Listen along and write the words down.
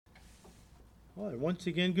All right, once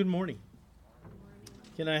again, good morning.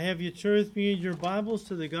 Can I have you turn with me in your Bibles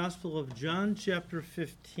to the Gospel of John, chapter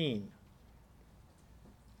 15.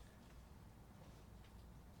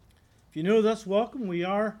 If you're new with us, welcome. We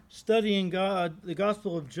are studying the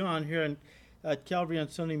Gospel of John here at Calvary on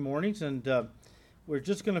Sunday mornings, and we're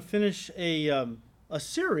just going to finish a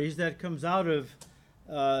series that comes out of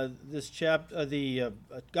this chapter, the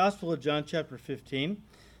Gospel of John, chapter 15.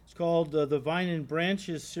 It's called the Vine and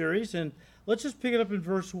Branches series, and let's just pick it up in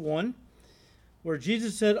verse 1, where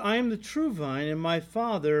Jesus said, I am the true vine, and my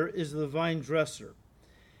Father is the vine dresser.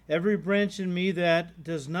 Every branch in me that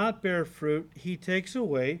does not bear fruit, he takes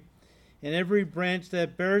away, and every branch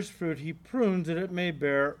that bears fruit, he prunes that it may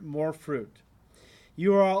bear more fruit.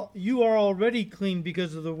 You are already clean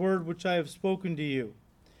because of the word which I have spoken to you.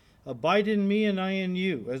 Abide in me, and I in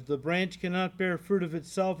you. As the branch cannot bear fruit of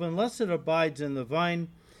itself unless it abides in the vine,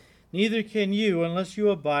 neither can you unless you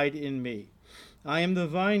abide in me. I am the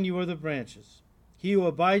vine, you are the branches. He who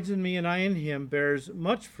abides in me and I in him bears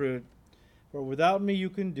much fruit, for without me you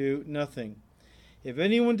can do nothing. If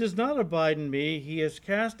anyone does not abide in me, he is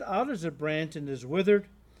cast out as a branch and is withered,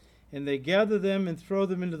 and they gather them and throw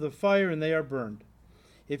them into the fire, and they are burned.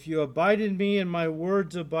 If you abide in me and my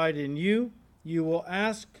words abide in you, you will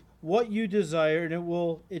ask what you desire,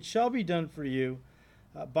 and it shall be done for you.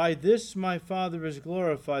 By this my Father is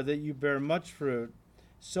glorified, that you bear much fruit,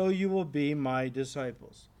 so you will be my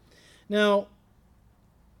disciples. Now,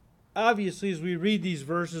 obviously, as we read these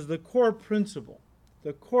verses, the core principle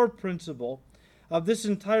of this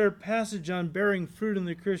entire passage on bearing fruit in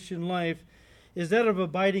the Christian life is that of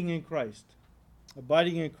abiding in Christ.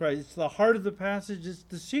 Abiding in Christ. It's the heart of the passage. It's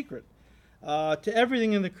the secret to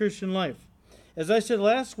everything in the Christian life. As I said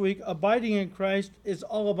last week, abiding in Christ is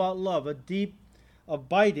all about love, a deep,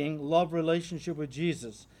 abiding love relationship with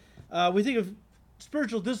Jesus. We think of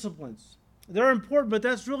spiritual disciplines. They're important, but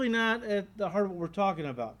that's really not at the heart of what we're talking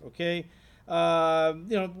about, okay?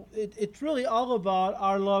 It's really all about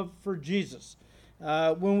our love for Jesus.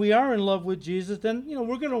 When we are in love with Jesus, then,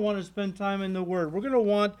 we're going to want to spend time in the Word. We're going to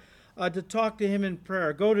want to talk to Him in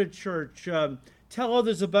prayer, go to church, tell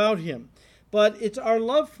others about Him. But it's our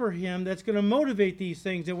love for Him that's going to motivate these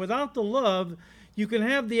things. And without the love, you can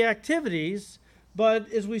have the activities.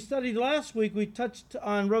 But as we studied last week, we touched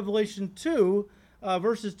on Revelation 2,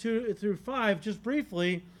 verses 2 through 5, just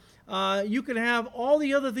briefly. You can have all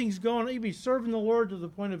the other things going. You can be serving the Lord to the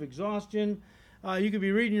point of exhaustion. You could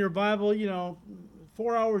be reading your Bible,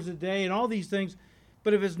 4 hours a day and all these things.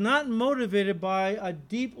 But if it's not motivated by a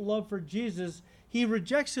deep love for Jesus, He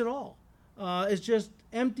rejects it all. It's just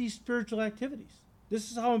empty spiritual activities.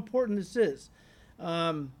 This is how important this is.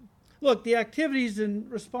 Look, the activities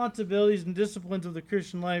and responsibilities and disciplines of the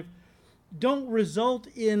Christian life don't result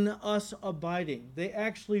in us abiding. They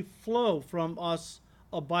actually flow from us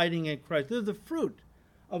abiding in Christ. They're the fruit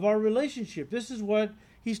of our relationship. This is what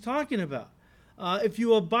he's talking about. If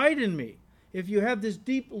you abide in me, if you have this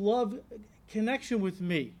deep love connection with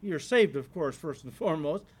me, you're saved, of course, first and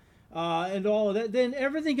foremost, and all of that, then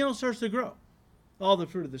everything else starts to grow. All the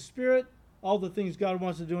fruit of the Spirit, all the things God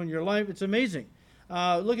wants to do in your life. It's amazing.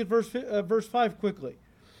 Look at verse 5 quickly.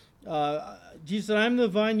 Jesus said, I am the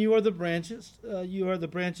vine, you are the branches.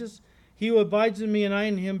 He who abides in me and I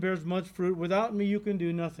in him bears much fruit. Without me you can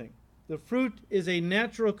do nothing. The fruit is a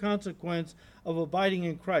natural consequence of abiding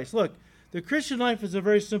in Christ. Look, the Christian life is a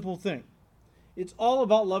very simple thing. It's all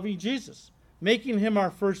about loving Jesus, making Him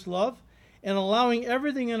our first love, and allowing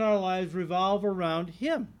everything in our lives revolve around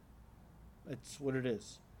Him. That's what it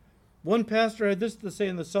is. One pastor had this to say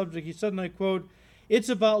on the subject. He said, and I quote, it's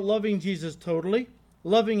about loving Jesus totally,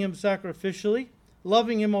 loving Him sacrificially,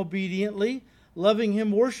 loving Him obediently, loving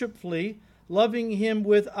Him worshipfully, loving Him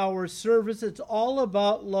with our service. It's all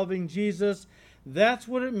about loving Jesus. That's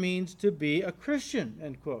what it means to be a Christian,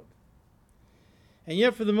 end quote. And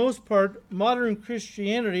yet, for the most part, modern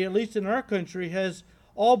Christianity, at least in our country, has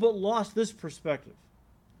all but lost this perspective.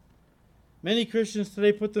 Many Christians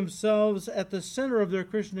today put themselves at the center of their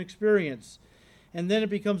Christian experience. And then it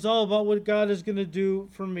becomes all about what God is going to do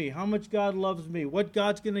for me, how much God loves me, what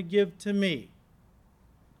God's going to give to me.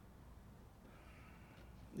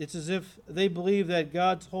 It's as if they believe that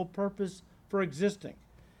God's whole purpose for existing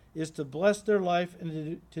is to bless their life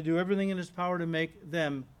and to do everything in His power to make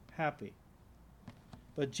them happy.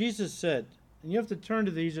 But Jesus said, and you have to turn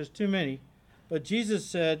to these, there's too many, but Jesus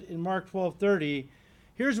said in Mark 12:30,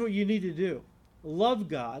 here's what you need to do. Love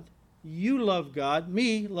God, you love God,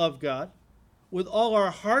 me love God, with all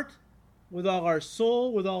our heart, with all our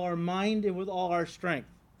soul, with all our mind, and with all our strength.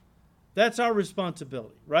 That's our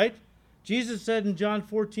responsibility, right? Jesus said in John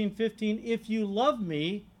 14:15, if you love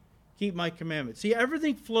me, keep my commandments. See,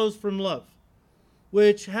 everything flows from love,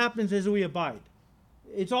 which happens as we abide.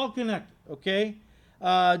 It's all connected, okay?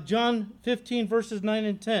 John 15, verses 9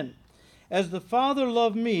 and 10. As the Father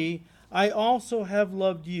loved me, I also have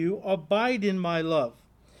loved you. Abide in my love.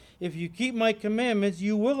 If you keep my commandments,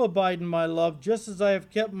 you will abide in my love, just as I have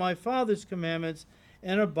kept my Father's commandments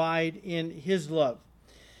and abide in his love.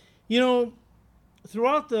 You know,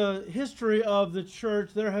 throughout the history of the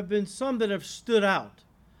church, there have been some that have stood out,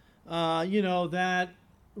 that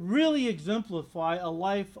really exemplify a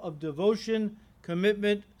life of devotion,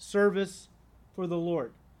 commitment, service for the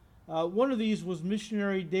Lord. One of these was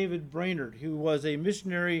missionary David Brainerd, who was a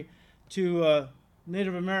missionary to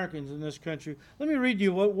Native Americans in this country. Let me read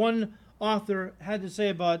you what one author had to say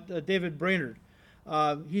about David Brainerd.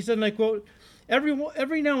 He said, and I quote,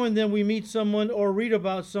 Every now and then we meet someone or read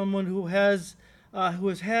about someone who has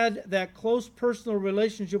had that close personal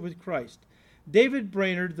relationship with Christ. David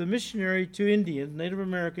Brainerd, the missionary to Indians, Native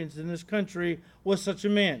Americans in this country, was such a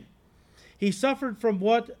man. He suffered from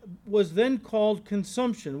what was then called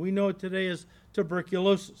consumption. We know it today as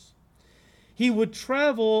tuberculosis. He would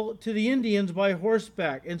travel to the Indians by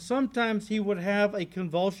horseback, and sometimes he would have a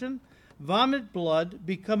convulsion, vomit blood,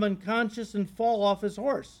 become unconscious, and fall off his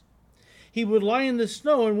horse. He would lie in the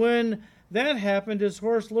snow, and when that happened, his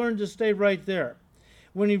horse learned to stay right there.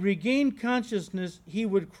 When he regained consciousness, he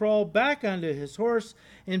would crawl back onto his horse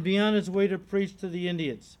and be on his way to preach to the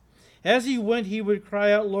Indians. As he went, he would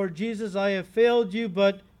cry out, Lord Jesus, I have failed you,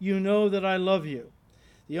 but you know that I love you.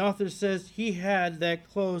 The author says he had that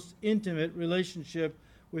close, intimate relationship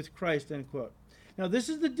with Christ, end quote. Now, this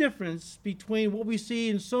is the difference between what we see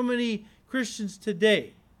in so many Christians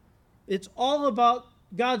today. It's all about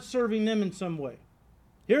God serving them in some way.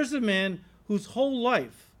 Here's a man whose whole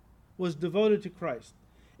life was devoted to Christ.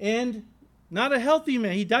 And not a healthy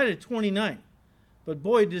man. He died at 29. But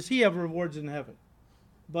boy, does he have rewards in heaven.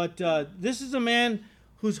 But this is a man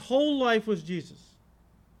whose whole life was Jesus.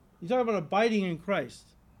 You talk about abiding in Christ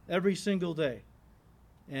every single day.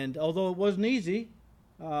 And although it wasn't easy,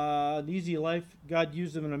 an easy life, God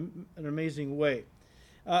used him in an amazing way.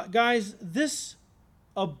 Guys, this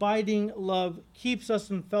abiding love keeps us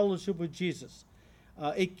in fellowship with Jesus.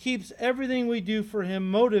 It keeps everything we do for him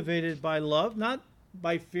motivated by love, not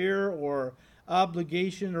by fear or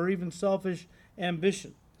obligation or even selfish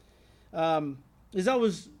ambition. As I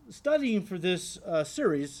was studying for this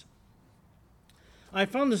series, I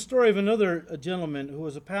found the story of another gentleman who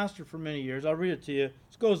was a pastor for many years. I'll read it to you.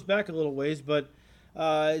 This goes back a little ways, but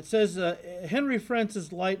it says, Henry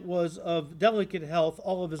Francis Light was of delicate health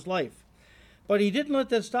all of his life. But he didn't let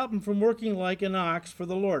that stop him from working like an ox for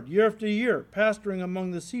the Lord, year after year, pastoring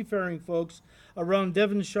among the seafaring folks around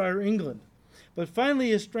Devonshire, England. But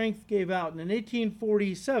finally his strength gave out, and in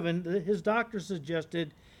 1847 his doctor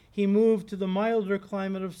suggested he move to the milder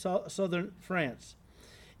climate of southern France.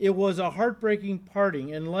 It was a heartbreaking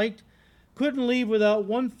parting, and Light couldn't leave without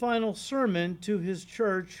one final sermon to his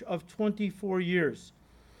church of 24 years.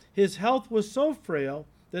 His health was so frail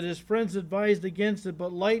that his friends advised against it,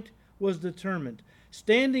 but Light was determined.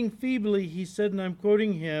 Standing feebly, he said, and I'm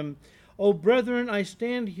quoting him, O brethren, I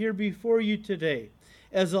stand here before you today,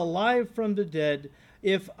 as alive from the dead,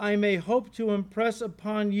 if I may hope to impress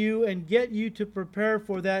upon you and get you to prepare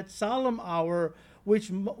for that solemn hour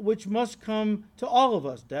which must come to all of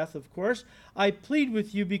us, death, of course. I plead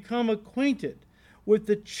with you, become acquainted with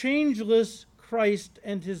the changeless Christ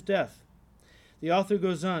and his death. The author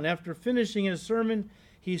goes on, after finishing his sermon,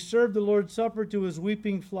 he served the Lord's Supper to his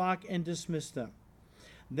weeping flock and dismissed them.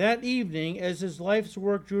 That evening, as his life's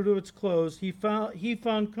work drew to its close, he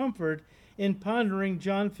found comfort in pondering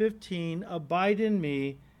John 15, abide in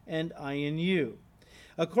me and I in you.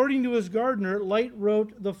 According to his gardener, Light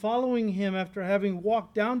wrote the following hymn after having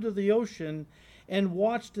walked down to the ocean and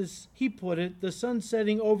watched, as he put it, the sun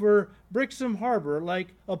setting over Brixham Harbor like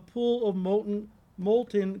a pool of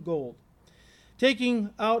molten gold. Taking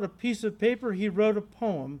out a piece of paper, he wrote a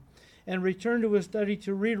poem and returned to his study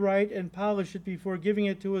to rewrite and polish it before giving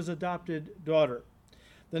it to his adopted daughter.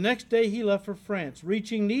 The next day he left for France.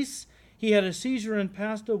 Reaching Nice, he had a seizure and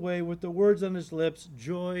passed away with the words on his lips,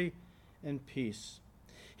 joy and peace.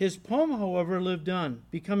 His poem, however, lived on,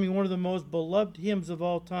 becoming one of the most beloved hymns of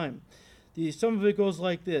all time. Some of it goes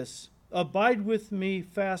like this: Abide with me,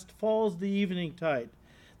 fast falls the evening tide.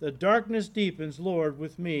 The darkness deepens, Lord,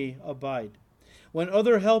 with me abide. When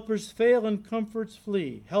other helpers fail and comforts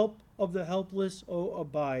flee, help of the helpless, oh,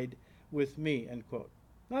 abide with me, end quote.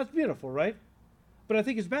 Now, that's beautiful, right? But I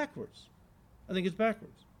think it's backwards.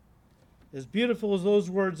 As beautiful as those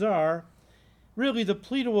words are, really the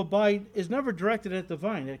plea to abide is never directed at the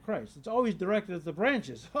vine, at Christ. It's always directed at the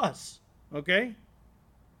branches, us. Okay?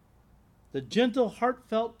 The gentle,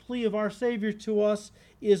 heartfelt plea of our Savior to us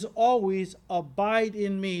is always, abide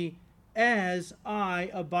in me as I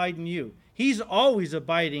abide in you. He's always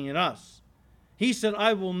abiding in us. He said,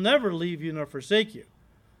 I will never leave you nor forsake you.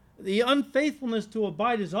 The unfaithfulness to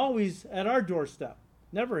abide is always at our doorstep,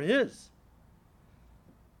 never his.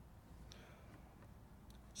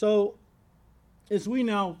 So, as we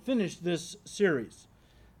now finish this series,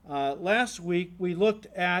 last week we looked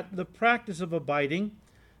at the practice of abiding.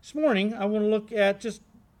 This morning I want to look at just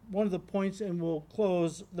one of the points, and we'll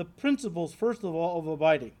close the principles, first of all, of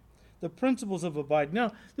abiding. The principles of abiding.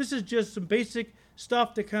 Now, this is just some basic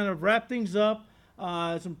stuff to kind of wrap things up,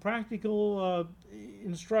 some practical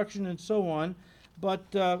instruction and so on.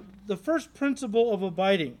 But the first principle of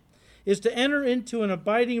abiding is to enter into an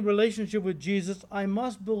abiding relationship with Jesus. I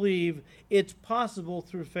must believe it's possible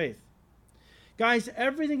through faith. Guys,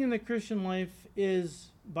 everything in the Christian life is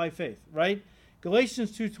by faith, right?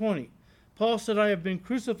 Galatians 2:20. Paul said, I have been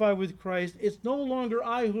crucified with Christ. It's no longer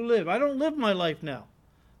I who live. I don't live my life now.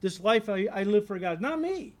 This life I live for God. Not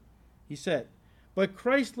me, he said. But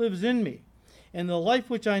Christ lives in me. And the life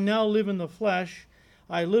which I now live in the flesh,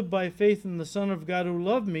 I live by faith in the Son of God who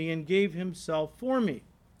loved me and gave himself for me.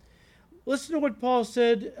 Listen to what Paul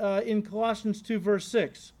said in Colossians 2, verse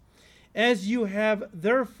 6. As you have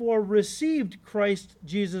therefore received Christ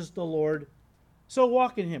Jesus the Lord, so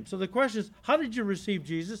walk in him. So the question is, how did you receive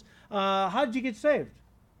Jesus? How did you get saved?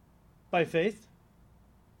 By faith.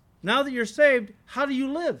 Now that you're saved, how do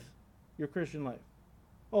you live your Christian life?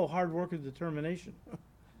 Oh, hard work and determination.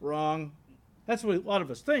 Wrong. That's what a lot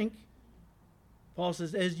of us think. Paul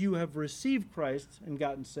says, as you have received Christ and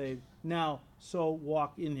gotten saved, now so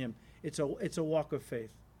walk in him. It's a walk of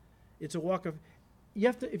faith. It's a walk of, you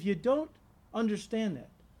have to, if you don't understand that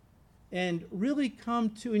and really come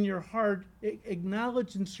to in your heart,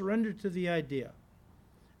 acknowledge and surrender to the idea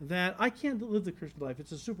that I can't live the Christian life.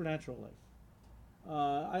 It's a supernatural life.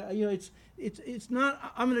 It's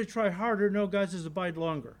not, I'm going to try harder. No, God says abide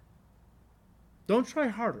longer. Don't try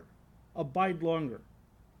harder. Abide longer.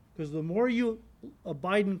 Because the more you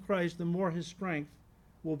abide in Christ, the more his strength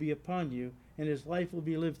will be upon you, and his life will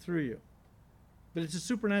be lived through you. But it's a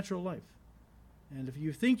supernatural life. And if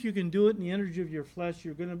you think you can do it in the energy of your flesh,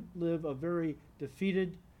 you're going to live a very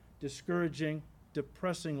defeated, discouraging,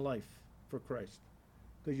 depressing life for Christ.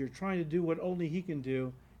 Because you're trying to do what only he can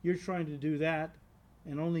do. You're trying to do that,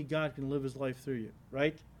 and only God can live his life through you,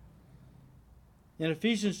 right? In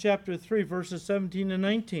Ephesians chapter 3, verses 17 and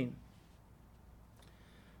 19,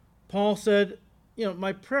 Paul said,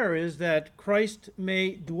 my prayer is that Christ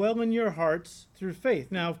may dwell in your hearts through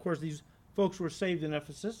faith. Now, of course, these folks were saved in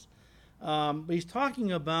Ephesus, but he's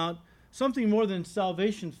talking about something more than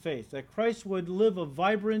salvation faith, that Christ would live a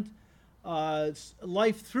vibrant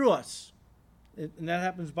life through us, and that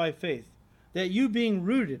happens by faith. That you being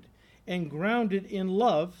rooted and grounded in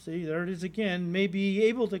love, see, there it is again, may be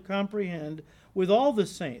able to comprehend with all the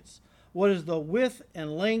saints what is the width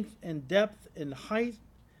and length and depth and height,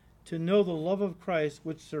 to know the love of Christ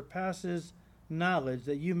which surpasses knowledge,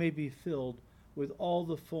 that you may be filled with all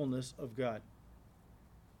the fullness of God.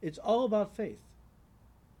 It's all about faith.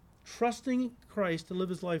 Trusting Christ to live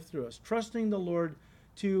his life through us. Trusting the Lord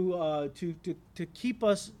to keep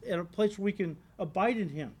us at a place where we can abide in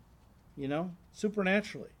him,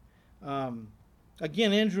 supernaturally.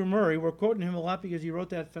 Again, Andrew Murray, we're quoting him a lot because he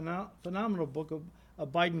wrote that phenomenal book of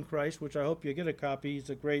Abide in Christ, which I hope you get a copy.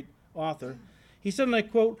 He's a great author. He said, and I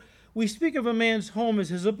quote, we speak of a man's home as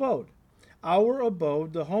his abode. Our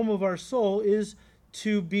abode, the home of our soul, is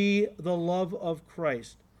to be the love of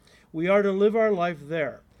Christ. We are to live our life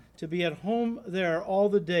there, to be at home there all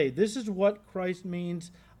the day. This is what Christ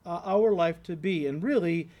means our life to be, and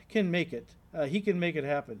really can make it. He can make it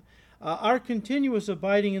happen. Our continuous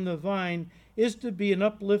abiding in the vine is to be an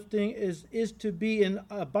uplifting, is to be an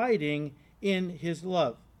abiding in his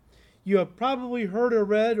love. You have probably heard or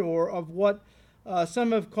read of what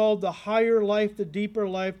some have called the higher life, the deeper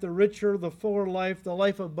life, the richer, the fuller life, the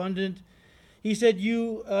life abundant. He said,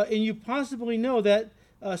 you possibly know that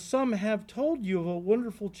some have told you of a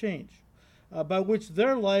wonderful change by which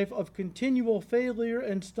their life of continual failure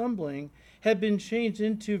and stumbling had been changed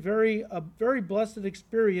into a very blessed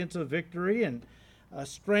experience of victory and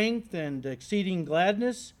strength and exceeding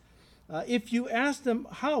gladness. If you ask them,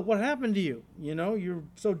 what happened to you? You're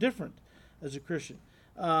so different as a Christian.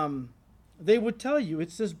 They would tell you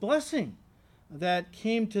it's this blessing that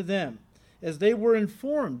came to them as they were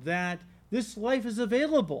informed that this life is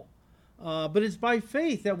available. But it's by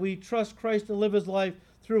faith that we trust Christ to live his life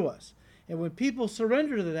through us. And when people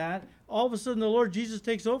surrender to that, all of a sudden the Lord Jesus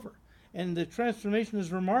takes over. And the transformation is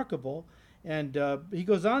remarkable. And he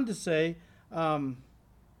goes on to say,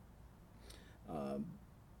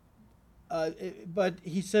 but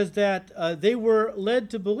he says that they were led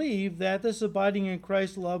to believe that this abiding in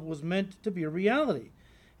Christ's love was meant to be a reality,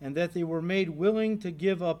 and that they were made willing to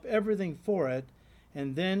give up everything for it,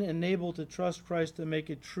 and then enabled to trust Christ to make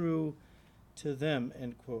it true to them,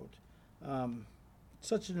 end quote.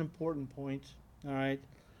 Such an important point, all right?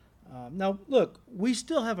 Now, look, we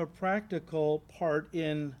still have a practical part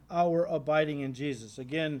in our abiding in Jesus.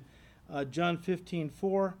 Again, John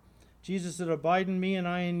 15:4, Jesus said, "Abide in me and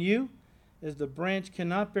I in you. As the branch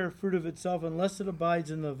cannot bear fruit of itself unless it abides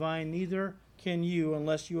in the vine, neither can you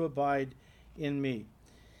unless you abide in me."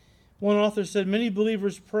 One author said, "Many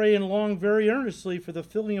believers pray and long very earnestly for the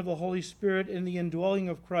filling of the Holy Spirit and the indwelling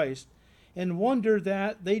of Christ, and wonder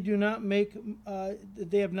that they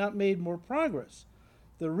have not made more progress.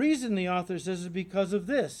 The reason," the author says, "is because of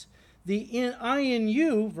this. I in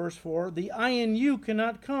you," verse 4, "the I in you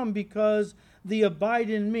cannot come because the abide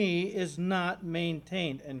in me is not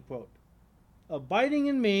maintained," end quote. Abiding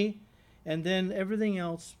in me, and then everything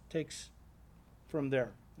else takes from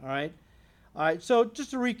there. All right. So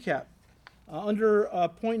just to recap, under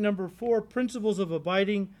point number 4, principles of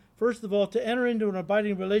abiding. First of all, to enter into an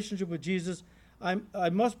abiding relationship with Jesus, I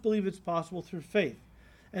must believe it's possible through faith.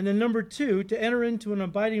 And then number 2, to enter into an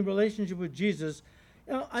abiding relationship with Jesus,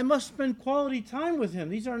 I must spend quality time with him.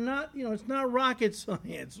 These are not, it's not rocket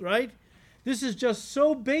science, right? This is just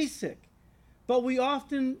so basic. But we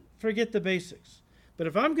often forget the basics. But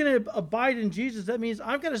if I'm going to abide in Jesus, that means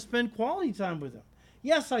I've got to spend quality time with him.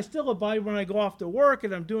 Yes, I still abide when I go off to work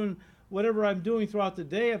and I'm doing whatever I'm doing throughout the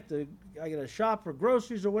day. I got to shop for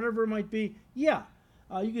groceries or whatever it might be. Yeah,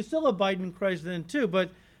 you can still abide in Christ then too.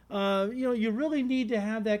 But you really need to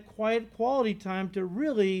have that quiet quality time to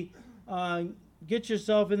really get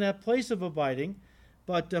yourself in that place of abiding.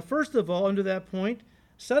 But first of all, under that point,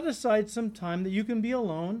 set aside some time that you can be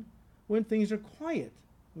alone when things are quiet.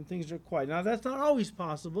 Now, that's not always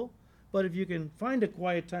possible, but if you can find a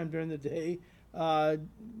quiet time during the day,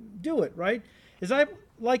 do it, right? As I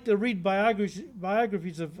like to read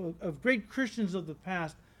biographies of great Christians of the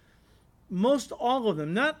past, most all of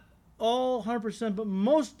them, not all 100%, but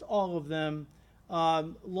most all of them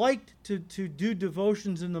liked to do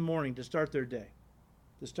devotions in the morning to start their day.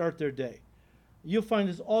 You'll find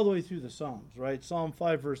this all the way through the Psalms, right? Psalm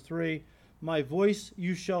 5, verse 3, "My voice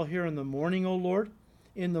you shall hear in the morning, O Lord.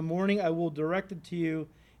 In the morning I will direct it to you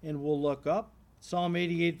and will look up." Psalm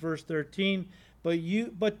 88, verse 13,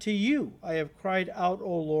 But to you I have cried out,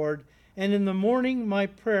 O Lord, and in the morning my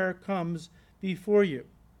prayer comes before you."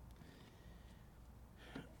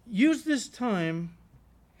 Use this time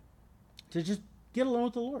to just get alone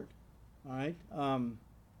with the Lord, all right? And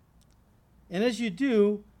as you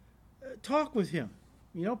do, talk with him,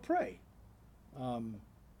 pray.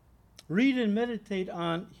 Read and meditate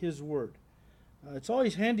on his word. It's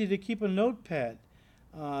always handy to keep a notepad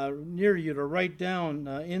near you to write down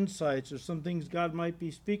insights or some things God might be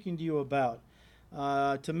speaking to you about,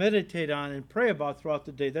 to meditate on and pray about throughout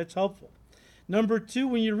the day. That's helpful. Number 2,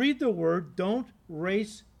 when you read the word, don't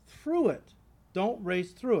race through it.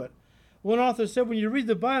 One author said, when you read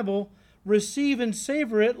the Bible, receive and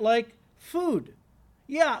savor it like food.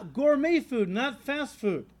 Yeah, gourmet food, not fast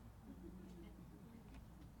food.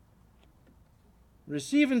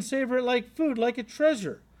 Receive and savor it like food, like a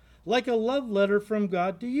treasure, like a love letter from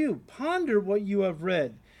God to you. Ponder what you have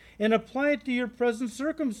read and apply it to your present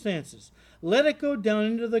circumstances. Let it go down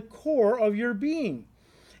into the core of your being.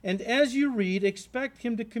 And as you read, expect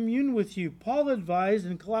him to commune with you. Paul advised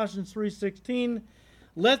in Colossians 3:16,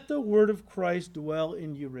 "Let the word of Christ dwell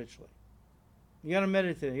in you richly." You got to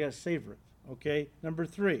meditate. You got to savor it. Okay? Number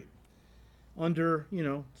 3, under,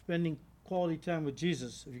 spending quality time with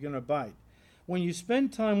Jesus, if you're going to abide. When you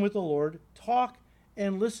spend time with the Lord, talk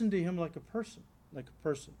and listen to him like a person.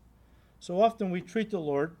 So often we treat the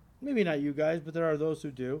Lord, maybe not you guys, but there are those who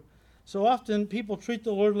do. So often people treat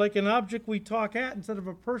the Lord like an object we talk at instead of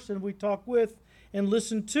a person we talk with and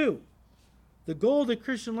listen to. The goal of the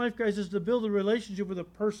Christian life, guys, is to build a relationship with a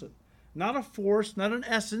person, not a force, not an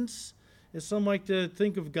essence, as some like to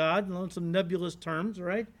think of God in some nebulous terms,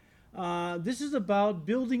 right? This is about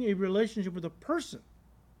building a relationship with a person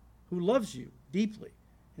who loves you deeply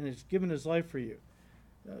and has given his life for you.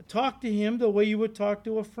 Talk to him the way you would talk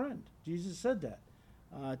to a friend. Jesus said that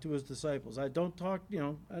to his disciples.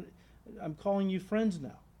 I'm calling you friends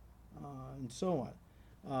now, and so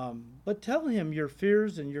on. But tell him your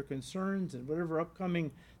fears and your concerns and whatever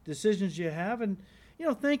upcoming decisions you have, and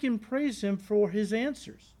thank and praise him for his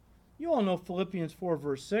answers. You all know Philippians 4,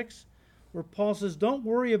 verse 6, where Paul says, don't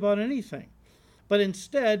worry about anything, but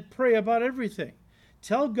instead pray about everything.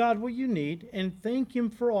 Tell God what you need and thank him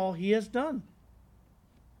for all he has done.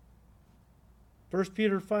 1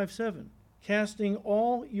 Peter 5:7, casting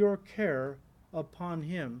all your care upon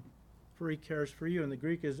him, for he cares for you. And the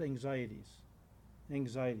Greek is anxieties.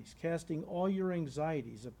 Anxieties. Casting all your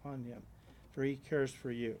anxieties upon him, for he cares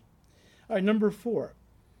for you. All right, number 4.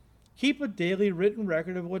 Keep a daily written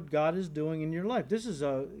record of what God is doing in your life. This is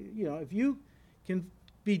if you can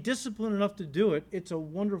be disciplined enough to do it, it's a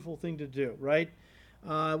wonderful thing to do, right?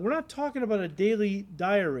 We're not talking about a daily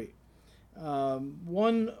diary.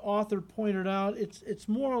 One author pointed out it's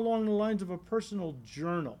more along the lines of a personal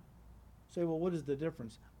journal. Say, well, what is the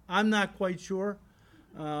difference? I'm not quite sure,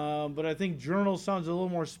 but I think journal sounds a little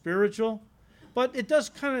more spiritual. But it does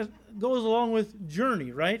kind of goes along with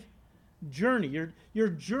journey, right? Journey. You're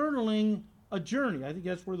journaling a journey. I think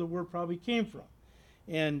that's where the word probably came from.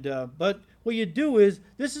 And but what you do is,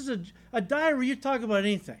 this is a diary. You talk about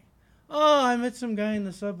anything. Oh, I met some guy in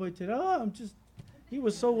the subway today. Oh, he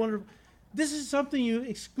was so wonderful. This is something you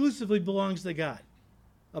exclusively belongs to God,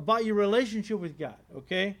 about your relationship with God.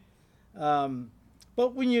 Okay,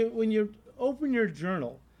 but when you open your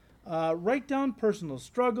journal, write down personal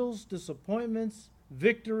struggles, disappointments,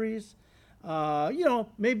 victories.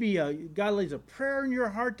 Maybe God lays a prayer in your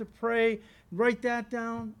heart to pray. Write that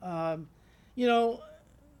down.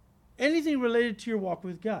 Anything related to your walk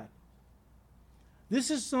with God. This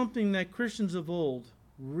is something that Christians of old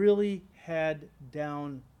really had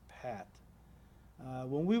down pat.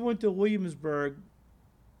 When we went to Williamsburg,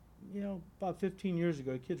 about 15 years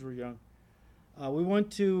ago, kids were young, we went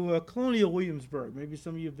to Colonial Williamsburg. Maybe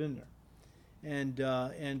some of you have been there.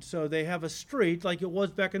 And so they have a street like it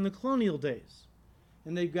was back in the colonial days.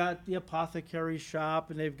 And they've got the apothecary shop,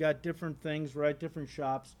 and they've got different things, right, different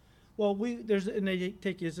shops. Well, and they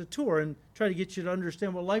take you as a tour and try to get you to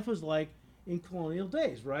understand what life was like in colonial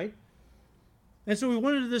days, right? And so we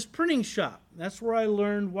went into this printing shop. That's where I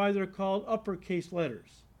learned why they're called uppercase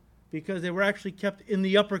letters, because they were actually kept in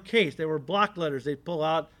the uppercase. They were block letters they'd pull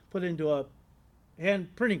out, put into a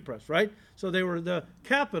hand printing press, right? So they were the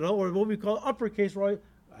capital, or what we call uppercase. I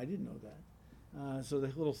didn't know that. So the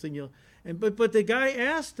little thing but the guy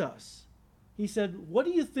asked us. He said, "What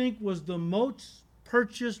do you think was the most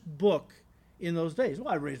purchased book in those days?"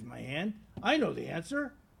 Well, I raised my hand. I know the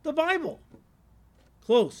answer. The Bible.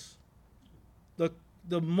 Close.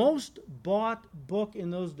 The most bought book in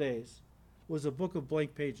those days was a book of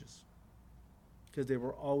blank pages, because they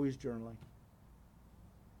were always journaling.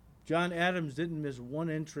 John Adams didn't miss one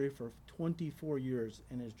entry for 24 years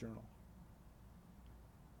in his journal.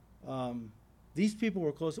 These people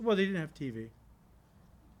were close. Well, they didn't have TV.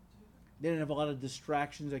 They didn't have a lot of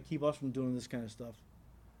distractions that keep us from doing this kind of stuff.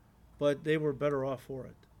 But they were better off for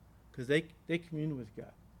it, because they commune with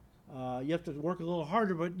God. You have to work a little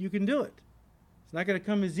harder, but you can do it. It's not going to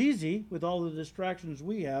come as easy with all the distractions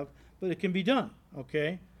we have, but it can be done,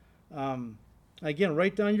 okay? Again,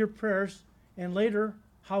 write down your prayers, and later,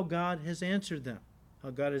 how God has answered them. How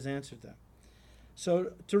God has answered them.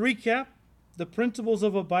 So, to recap, the principles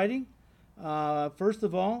of abiding. First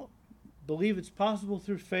of all, believe it's possible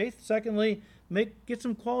through faith. Secondly, get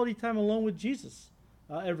some quality time alone with Jesus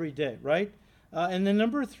every day, right? And then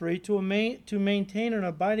number 3, to maintain an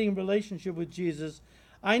abiding relationship with Jesus,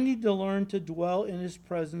 I need to learn to dwell in his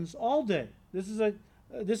presence all day. This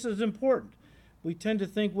is important. We tend to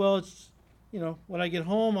think, well, it's, when I get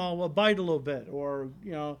home, I'll abide a little bit, or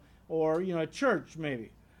at church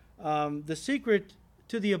maybe. The secret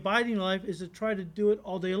to the abiding life is to try to do it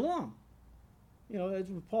all day long. As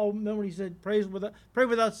Paul, remember he said, pray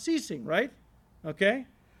without ceasing, right? Okay.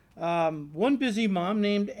 One busy mom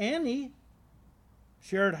named Annie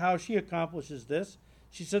shared how she accomplishes this.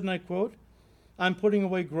 She said, and I quote, "I'm putting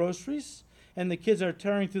away groceries, and the kids are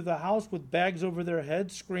tearing through the house with bags over their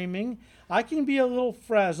heads, screaming. I can be a little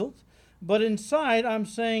frazzled, but inside I'm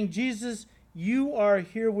saying, Jesus, you are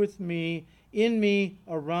here with me, in me,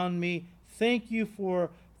 around me. Thank you for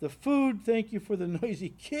the food. Thank you for the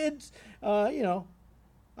noisy kids.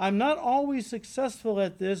 I'm not always successful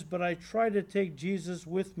at this, but I try to take Jesus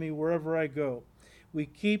with me wherever I go. We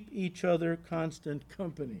keep each other constant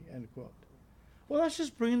company," end quote. Well, that's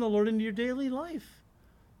just bringing the Lord into your daily life.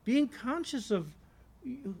 Being conscious of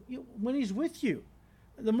when he's with you.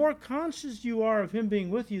 The more conscious you are of him being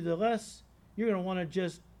with you, the less you're going to want to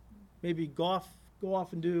just maybe go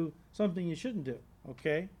off and do something you shouldn't do,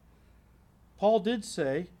 okay? Paul did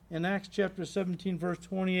say in Acts chapter 17, verse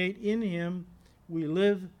 28, "In him we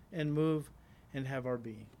live and move and have our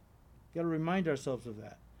being." Got to remind ourselves of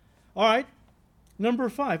that. All right. Number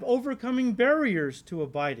 5, overcoming barriers to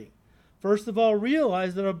abiding. First of all,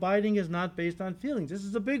 realize that abiding is not based on feelings. This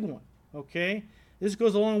is a big one, okay? This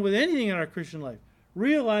goes along with anything in our Christian life.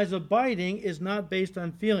 Realize abiding is not based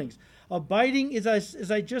on feelings. Abiding,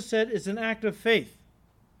 as I just said, is an act of faith.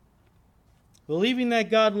 Believing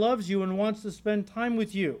that God loves you and wants to spend time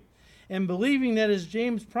with you. And believing that, as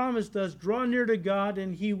James promised us, draw near to God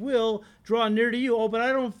and he will draw near to you. Oh, but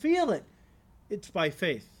I don't feel it. It's by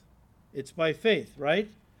faith. It's by faith, right?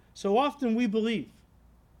 So often we believe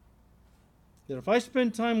that if I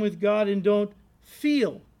spend time with God and don't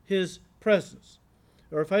feel his presence,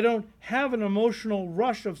 or if I don't have an emotional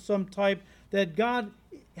rush of some type, that God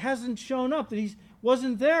hasn't shown up, that he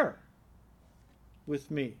wasn't there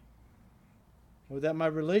with me, or that my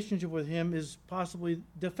relationship with him is possibly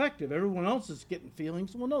defective. Everyone else is getting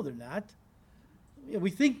feelings. Well, no, they're not. Yeah, we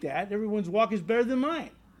think that. Everyone's walk is better than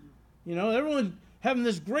mine. You know, everyone's having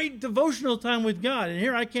this great devotional time with God, and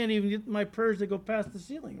here I can't even get my prayers to go past the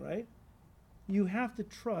ceiling, right? You have to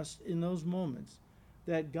trust in those moments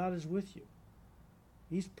that God is with you.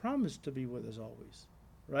 He's promised to be with us always,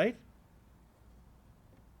 right?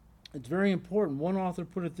 It's very important. One author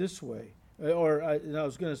put it this way, I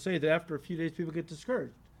was going to say that after a few days people get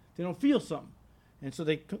discouraged. They don't feel something. And so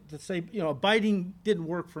they say, abiding didn't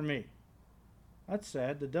work for me. That's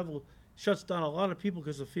sad. The devil shuts down a lot of people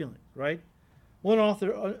because of feeling, right? One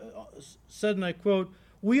author said, and I quote,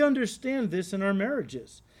 "We understand this in our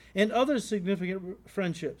marriages and other significant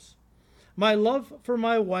friendships. My love for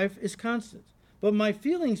my wife is constant, but my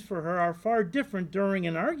feelings for her are far different during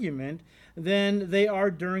an argument than they are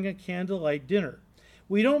during a candlelight dinner.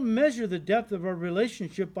 We don't measure the depth of our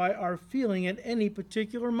relationship by our feeling at any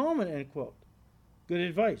particular moment," end quote. Good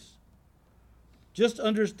advice. Just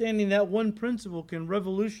understanding that one principle can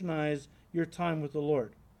revolutionize your time with the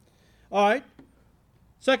Lord. All right.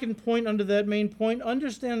 Second point under that main point,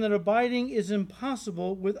 understand that abiding is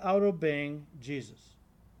impossible without obeying Jesus.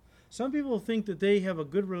 Some people think that they have a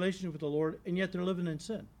good relationship with the Lord, and yet they're living in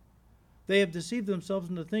sin. They have deceived themselves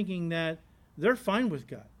into thinking that they're fine with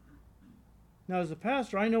God. Now, as a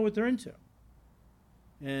pastor, I know what they're into.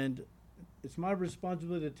 And it's my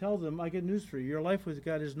responsibility to tell them, I get news for you. Your life with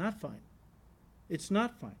God is not fine. It's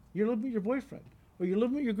not fine. You're living with your boyfriend, or you're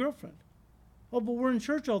living with your girlfriend. Oh, but we're in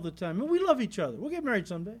church all the time, and we love each other. We'll get married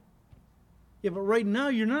someday. Yeah, but right now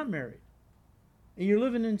you're not married, and you're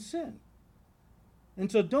living in sin. And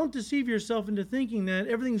so don't deceive yourself into thinking that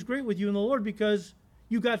everything's great with you in the Lord because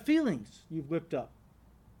you got feelings you've whipped up.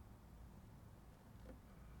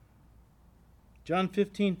 John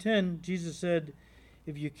 15:10, Jesus said,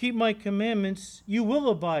 "If you keep my commandments, you will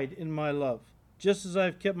abide in my love, just as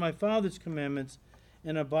I've kept my Father's commandments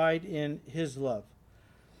and abide in his love."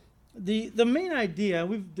 The main idea,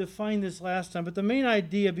 we've defined this last time, but the main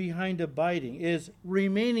idea behind abiding is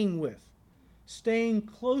remaining with, staying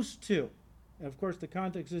close to. And of course, the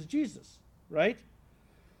context is Jesus, right?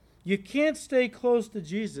 You can't stay close to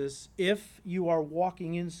Jesus if you are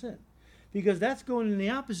walking in sin, because that's going in the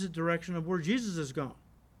opposite direction of where Jesus is going.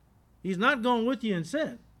 He's not going with you in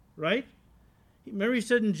sin, right? Mary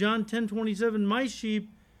said in John 10:27, my sheep,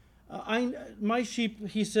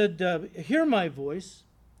 he said, hear my voice.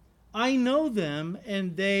 I know them,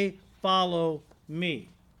 and they follow me.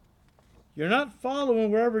 You're not following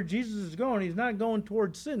wherever Jesus is going. He's not going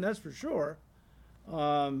towards sin, that's for sure.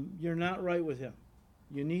 You're not right with him.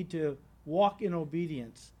 You need to walk in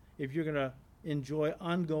obedience if you're going to enjoy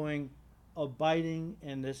ongoing abiding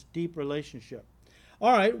and this deep relationship.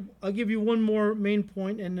 All right, I'll give you one more main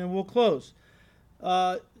point, and then we'll close.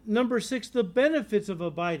 Number 6, the benefits of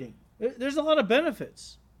abiding. There's a lot of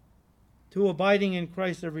benefits to abiding in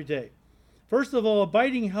Christ every day. First of all,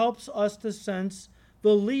 abiding helps us to sense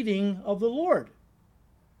the leading of the Lord.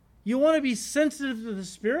 You want to be sensitive to the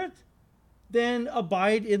Spirit? Then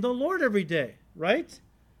abide in the Lord every day, right?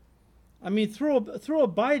 I mean, through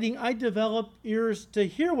abiding, I develop ears to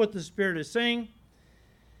hear what the Spirit is saying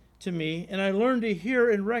to me, and I learn to hear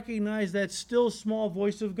and recognize that still small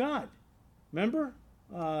voice of God. Remember?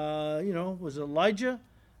 Was Elijah,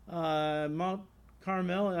 Mount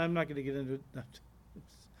Carmel, and I'm not going to get into it.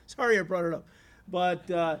 Sorry I brought it up. But,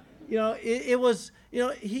 it was,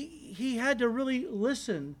 he had to really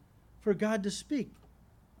listen for God to speak.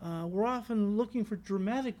 We're often looking for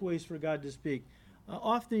dramatic ways for God to speak.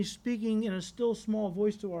 Often he's speaking in a still small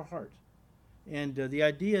voice to our heart. And the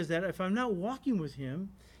idea is that if I'm not walking with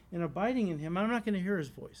him and abiding in him, I'm not going to hear his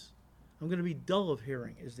voice. I'm going to be dull of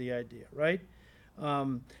hearing is the idea, right?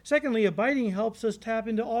 Secondly, abiding helps us tap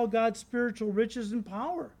into all God's spiritual riches and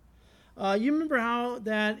power. You remember how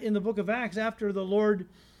that in the book of Acts, after the Lord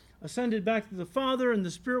ascended back to the Father, and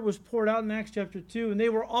the Spirit was poured out in Acts chapter 2, and they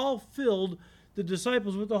were all filled, the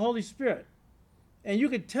disciples, with the Holy Spirit. And you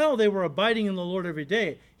could tell they were abiding in the Lord every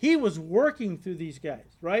day. He was working through these guys,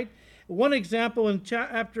 right? One example in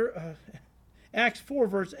Acts 4,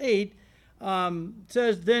 verse 8,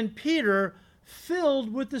 says, Then Peter,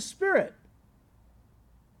 filled with the Spirit.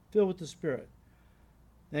 Filled with the Spirit.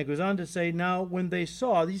 And it goes on to say, now when they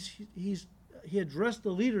saw, he addressed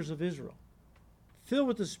the leaders of Israel. Filled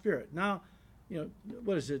with the Spirit. Now,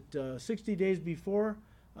 what is it, 60 days before,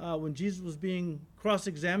 when Jesus was being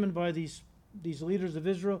cross-examined by these leaders of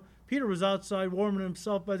Israel, Peter was outside warming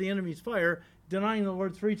himself by the enemy's fire, denying the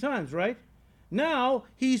Lord 3 times, right? Now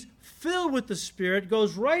he's filled with the Spirit,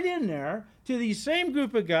 goes right in there to these same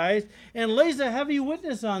group of guys and lays a heavy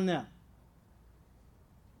witness on them.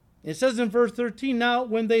 It says in verse 13, now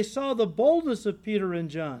when they saw the boldness of Peter and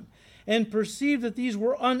John and perceived that these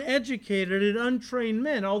were uneducated and untrained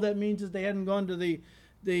men, all that means is they hadn't gone to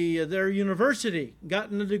their university,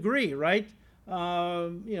 gotten a degree, right?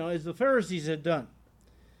 As the Pharisees had done.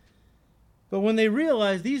 But when they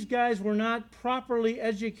realized these guys were not properly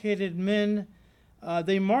educated men,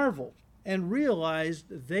 they marveled and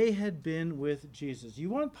realized they had been with Jesus. You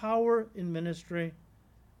want power in ministry?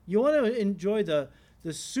 You want to enjoy the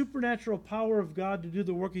supernatural power of God to do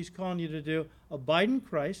the work He's calling you to do? Abide in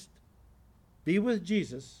Christ, be with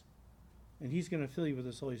Jesus, and He's going to fill you with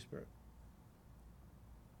His Holy Spirit.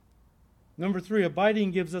 Number 3,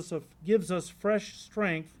 abiding gives us fresh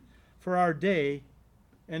strength for our day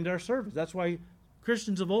and our service. That's why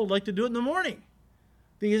Christians of old like to do it in the morning,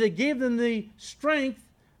 because it gave them the strength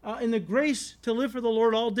and the grace to live for the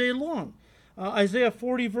Lord all day long. Isaiah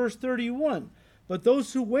 40, verse 31, but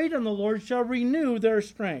those who wait on the Lord shall renew their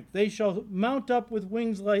strength. They shall mount up with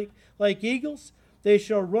wings like eagles. They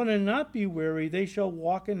shall run and not be weary. They shall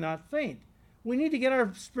walk and not faint. We need to get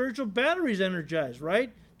our spiritual batteries energized,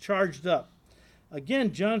 right? Charged up.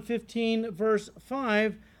 Again, John 15, verse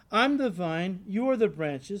 5, I'm the vine, you are the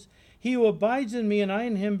branches. He who abides in me and I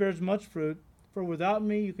in him bears much fruit, for without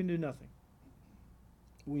me you can do nothing.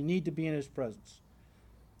 We need to be in His presence.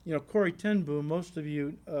 Corrie ten Boom, most of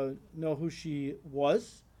you know who she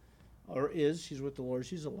was or is. She's with the Lord.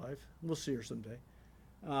 She's alive. We'll see her someday.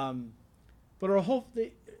 But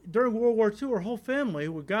during World War II, her whole family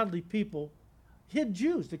were godly people, hid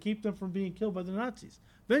Jews to keep them from being killed by the Nazis.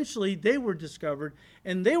 Eventually, they were discovered,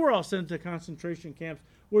 and they were all sent to concentration camps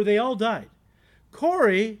where they all died.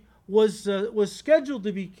 Corrie was scheduled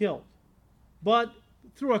to be killed, but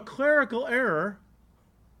through a clerical error,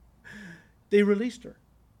 they released her.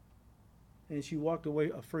 And she walked away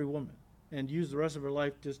a free woman and used the rest of her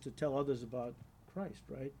life just to tell others about Christ,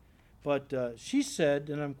 right? But she said,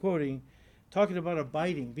 and I'm quoting, talking about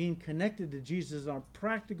abiding, being connected to Jesus on a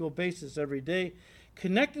practical basis every day,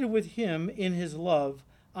 connected with Him in His love,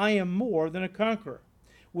 I am more than a conqueror.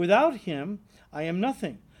 Without Him, I am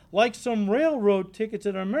nothing. Like some railroad tickets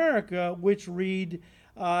in America, which read,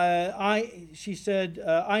 she said,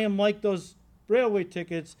 I am like those railway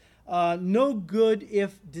tickets, no good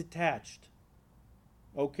if detached.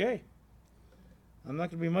 Okay. I'm not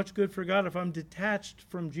going to be much good for God if I'm detached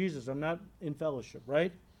from Jesus. I'm not in fellowship,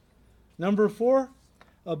 right? Number 4,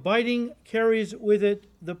 abiding carries with it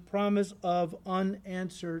the promise of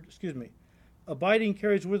Abiding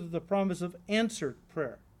carries with it the promise of answered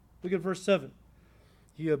prayer. Look at verse 7.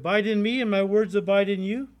 You abide in me and my words abide in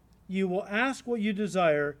you. You will ask what you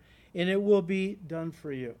desire and it will be done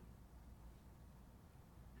for you.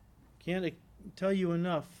 Can't tell you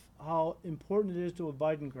enough how important it is to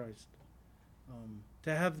abide in Christ.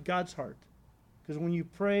 To have God's heart. Because when you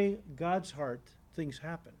pray God's heart, things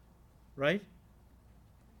happen. Right?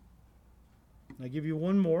 I'll give you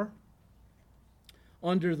one more.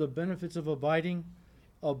 Under the benefits of abiding,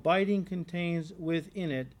 abiding contains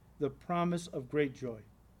within it the promise of great joy.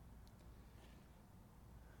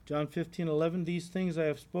 John 15:11, these things I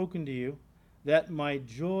have spoken to you, that my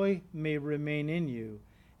joy may remain in you,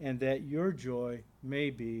 and that your joy may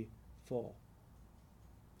be full.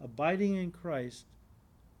 Abiding in Christ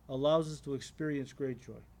allows us to experience great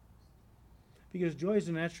joy. Because joy is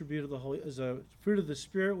an attribute of is a fruit of the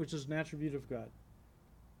Spirit, which is an attribute of God.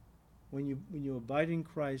 When you abide in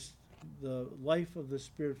Christ, the life of the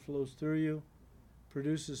Spirit flows through you,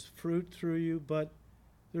 produces fruit through you, but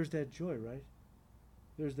there's that joy, right?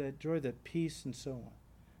 There's that joy, that peace, and so on.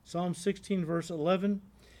 Psalm 16, verse 11,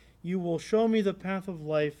 you will show me the path of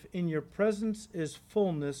life. In your presence is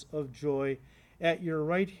fullness of joy. At your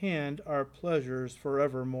right hand are pleasures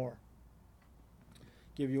forevermore.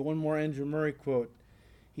 Give you one more Andrew Murray quote.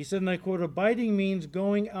 He said, and I quote, abiding means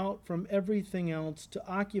going out from everything else to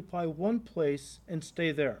occupy one place and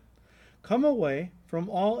stay there. Come away from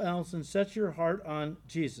all else and set your heart on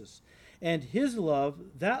Jesus. And his love,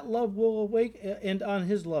 that love will awaken, and on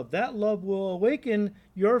his love, that love will awaken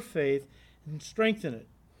your faith and strengthen it.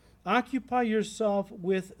 Occupy yourself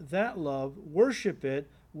with that love, worship it,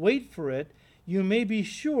 wait for it. You may be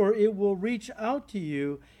sure it will reach out to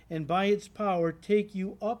you and by its power take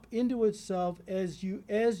you up into itself as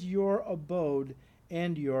your abode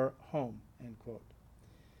and your home. End quote.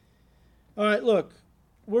 All right, look,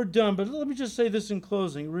 we're done, but let me just say this in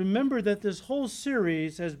closing. Remember that this whole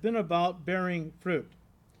series has been about bearing fruit.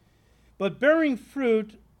 But bearing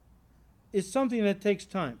fruit is something that takes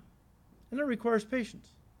time, and it requires patience.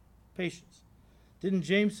 Patience. Didn't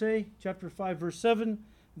James say, chapter 5, verse 7,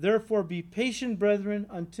 therefore be patient, brethren,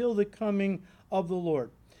 until the coming of the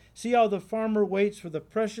Lord. See how the farmer waits for the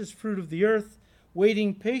precious fruit of the earth,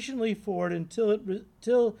 waiting patiently for it until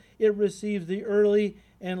it receives the early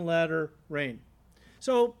and latter rain.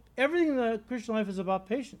 So everything in the Christian life is about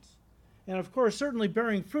patience. And of course, certainly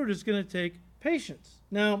bearing fruit is going to take patience.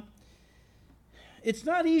 Now, it's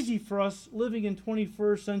not easy for us living in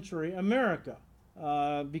 21st century America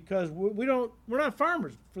because we're not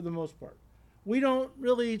farmers for the most part. We don't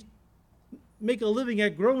really make a living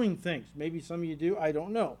at growing things. Maybe some of you do, I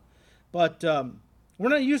don't know. But we're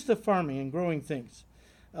not used to farming and growing things.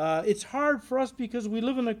 It's hard for us because we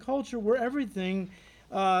live in a culture where everything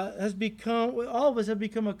has become, all of us have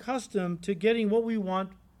become accustomed to getting what we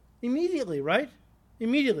want immediately, right?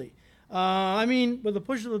 Immediately. With the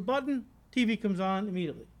push of the button, TV comes on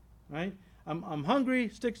immediately, right? I'm hungry,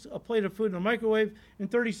 sticks a plate of food in the microwave, in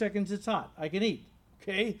 30 seconds it's hot. I can eat,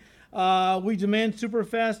 okay? We demand super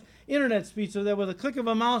fast internet speed so that with a click of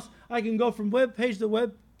a mouse, I can go from web page to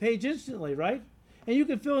web page instantly, right? And you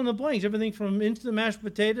can fill in the blanks, everything from instant mashed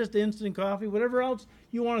potatoes to instant coffee, whatever else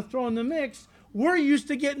you want to throw in the mix. We're used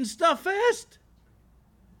to getting stuff fast.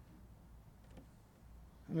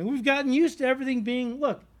 We've gotten used to everything being,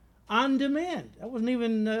 look, on demand. That wasn't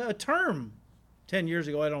even a term 10 years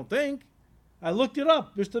ago, I don't think. I looked it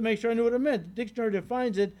up just to make sure I knew what it meant. The dictionary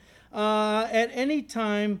defines it at any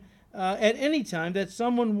time that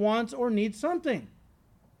someone wants or needs something.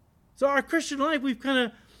 So our Christian life, we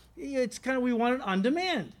want it on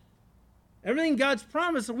demand. Everything God's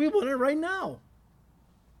promised, we want it right now.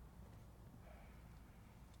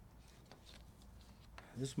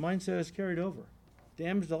 This mindset is carried over.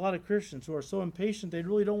 Damaged a lot of Christians who are so impatient they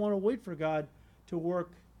really don't want to wait for God to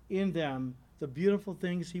work in them the beautiful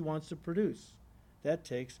things he wants to produce. That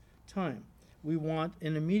takes time. We want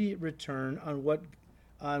an immediate return on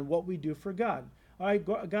what we do for God. All right,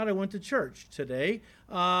 God, I went to church today.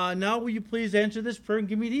 Now will you please answer this prayer and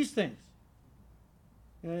give me these things?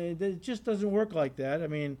 It just doesn't work like that.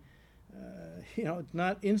 It's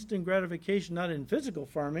not instant gratification, not in physical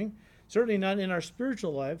farming, certainly not in our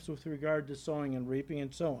spiritual lives with regard to sowing and reaping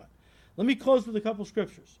and so on. Let me close with a couple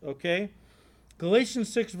scriptures, okay?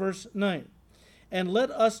 Galatians 6, verse 9. And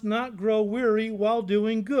let us not grow weary while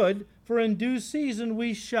doing good, for in due season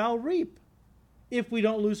we shall reap, if we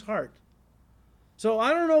don't lose heart. So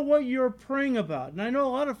I don't know what you're praying about. And I know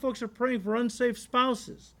a lot of folks are praying for unsafe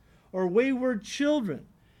spouses or wayward children.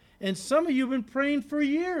 And some of you have been praying for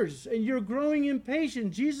years, and you're growing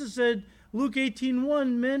impatient. Jesus said, Luke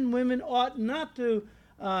 18:1, men, women ought not to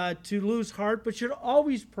lose heart, but should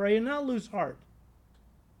always pray and not lose heart.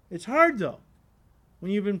 It's hard, though,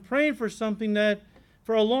 when you've been praying for something that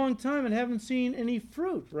for a long time and haven't seen any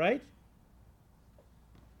fruit, right?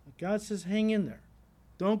 God says, hang in there.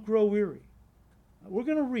 Don't grow weary. We're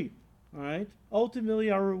going to reap, all right?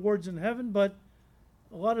 Ultimately, our reward's in heaven, but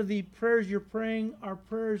a lot of the prayers you're praying are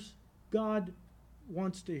prayers God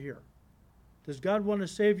wants to hear. Does God want to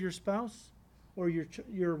save your spouse or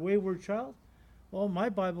your wayward child? Well, my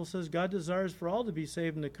Bible says God desires for all to be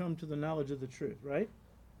saved and to come to the knowledge of the truth, right?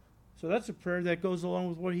 So that's a prayer that goes along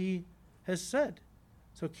with what he has said.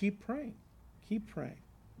 So keep praying. Keep praying.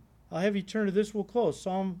 I'll have you turn to this. We'll close.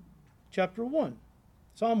 Psalm chapter 1.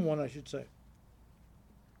 Psalm 1, I should say.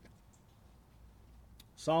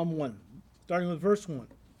 Psalm 1, starting with verse 1.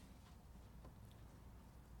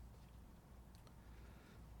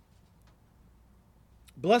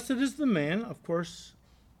 Blessed is the man, of course,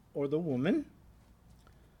 or the woman,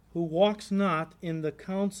 who walks not in the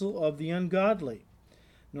counsel of the ungodly,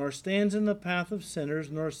 nor stands in the path of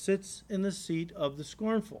sinners, nor sits in the seat of the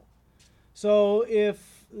scornful. So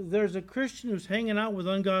if there's a Christian who's hanging out with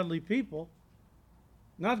ungodly people,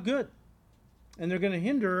 not good. And they're going to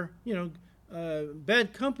hinder,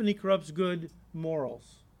 bad company corrupts good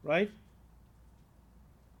morals, right?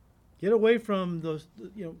 Get away from those,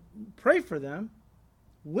 pray for them.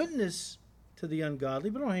 Witness to the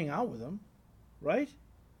ungodly, but don't hang out with them, right?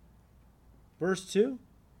 Verse 2,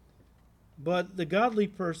 but the godly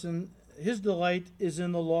person, his delight is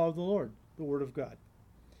in the law of the Lord, the Word of God.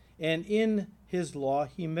 And in his law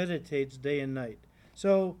he meditates day and night.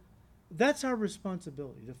 So that's our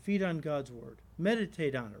responsibility, to feed on God's Word.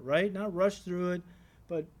 Meditate on it, right? Not rush through it,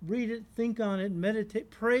 but read it, think on it,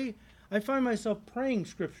 meditate, pray. I find myself praying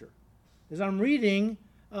Scripture. As I'm reading,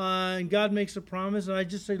 and God makes a promise, and I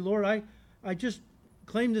just say, Lord, I just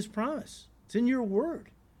claim this promise. It's in your Word.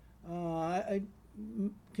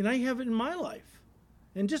 Can I have it in my life?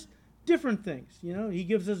 And just different things, He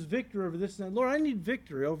gives us victory over this and that. Lord, I need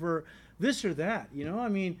victory over this or that,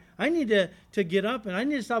 I need to get up, and I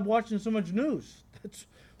need to stop watching so much news. That's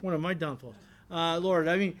one of my downfalls.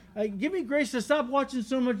 Lord, give me grace to stop watching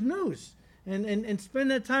so much news and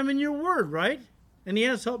spend that time in your Word, right? And He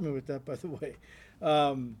has helped me with that, by the way.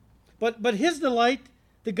 But his delight,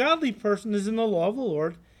 the godly person, is in the law of the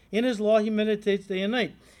Lord. In his law he meditates day and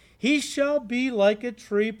night. He shall be like a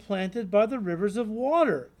tree planted by the rivers of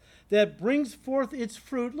water, that brings forth its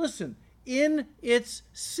fruit, listen, in its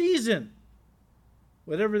season,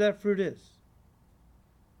 whatever that fruit is,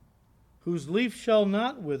 whose leaf shall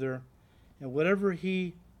not wither, and whatever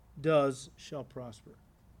he does shall prosper.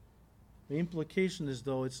 The implication is,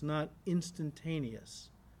 though, it's not instantaneous.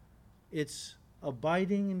 It's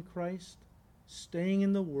abiding in Christ, staying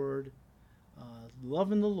in the Word,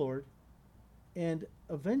 loving the Lord, and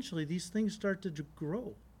eventually these things start to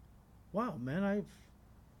grow. Wow, man,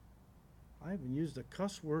 I haven't used a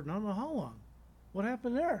cuss word in I don't know how long. What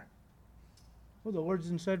happened there? Well, the Lord's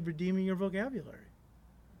inside redeeming your vocabulary.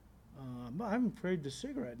 I haven't prayed the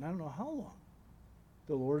cigarette in I don't know how long.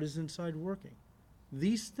 The Lord is inside working.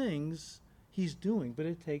 These things He's doing, but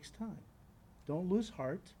it takes time. Don't lose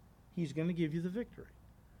heart. He's going to give you the victory.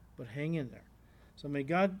 But hang in there. So may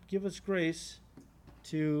God give us grace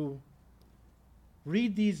to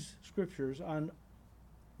read these scriptures on,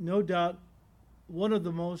 no doubt, one of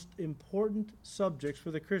the most important subjects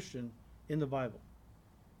for the Christian in the Bible.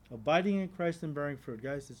 Abiding in Christ and bearing fruit.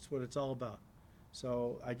 Guys, that's what it's all about.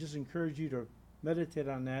 So I just encourage you to meditate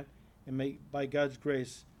on that, and by God's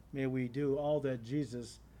grace, may we do all that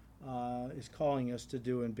Jesus is calling us to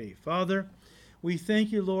do and be. Father, we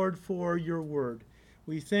thank you, Lord, for your word.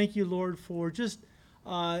 We thank you, Lord, for just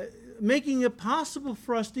making it possible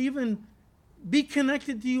for us to even be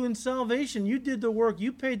connected to you in salvation. You did the work.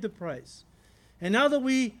 You paid the price. And now that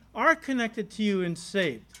we are connected to you and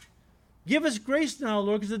saved, give us grace now,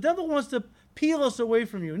 Lord, because the devil wants to peel us away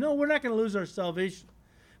from you. No, we're not going to lose our salvation.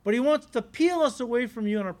 But he wants to peel us away from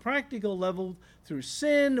you on a practical level through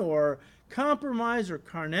sin or compromise or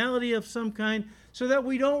carnality of some kind, so that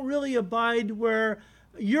we don't really abide where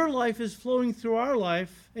your life is flowing through our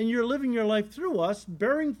life and you're living your life through us,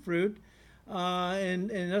 bearing fruit,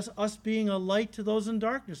 and us being a light to those in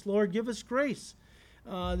darkness. Lord, give us grace.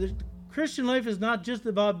 The Christian life is not just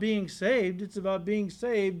about being saved. It's about being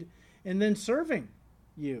saved and then serving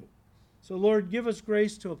you. So, Lord, give us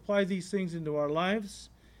grace to apply these things into our lives.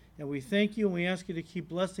 And we thank you, and we ask you to keep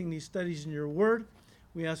blessing these studies in your word.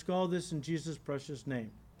 We ask all this in Jesus' precious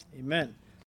name. Amen.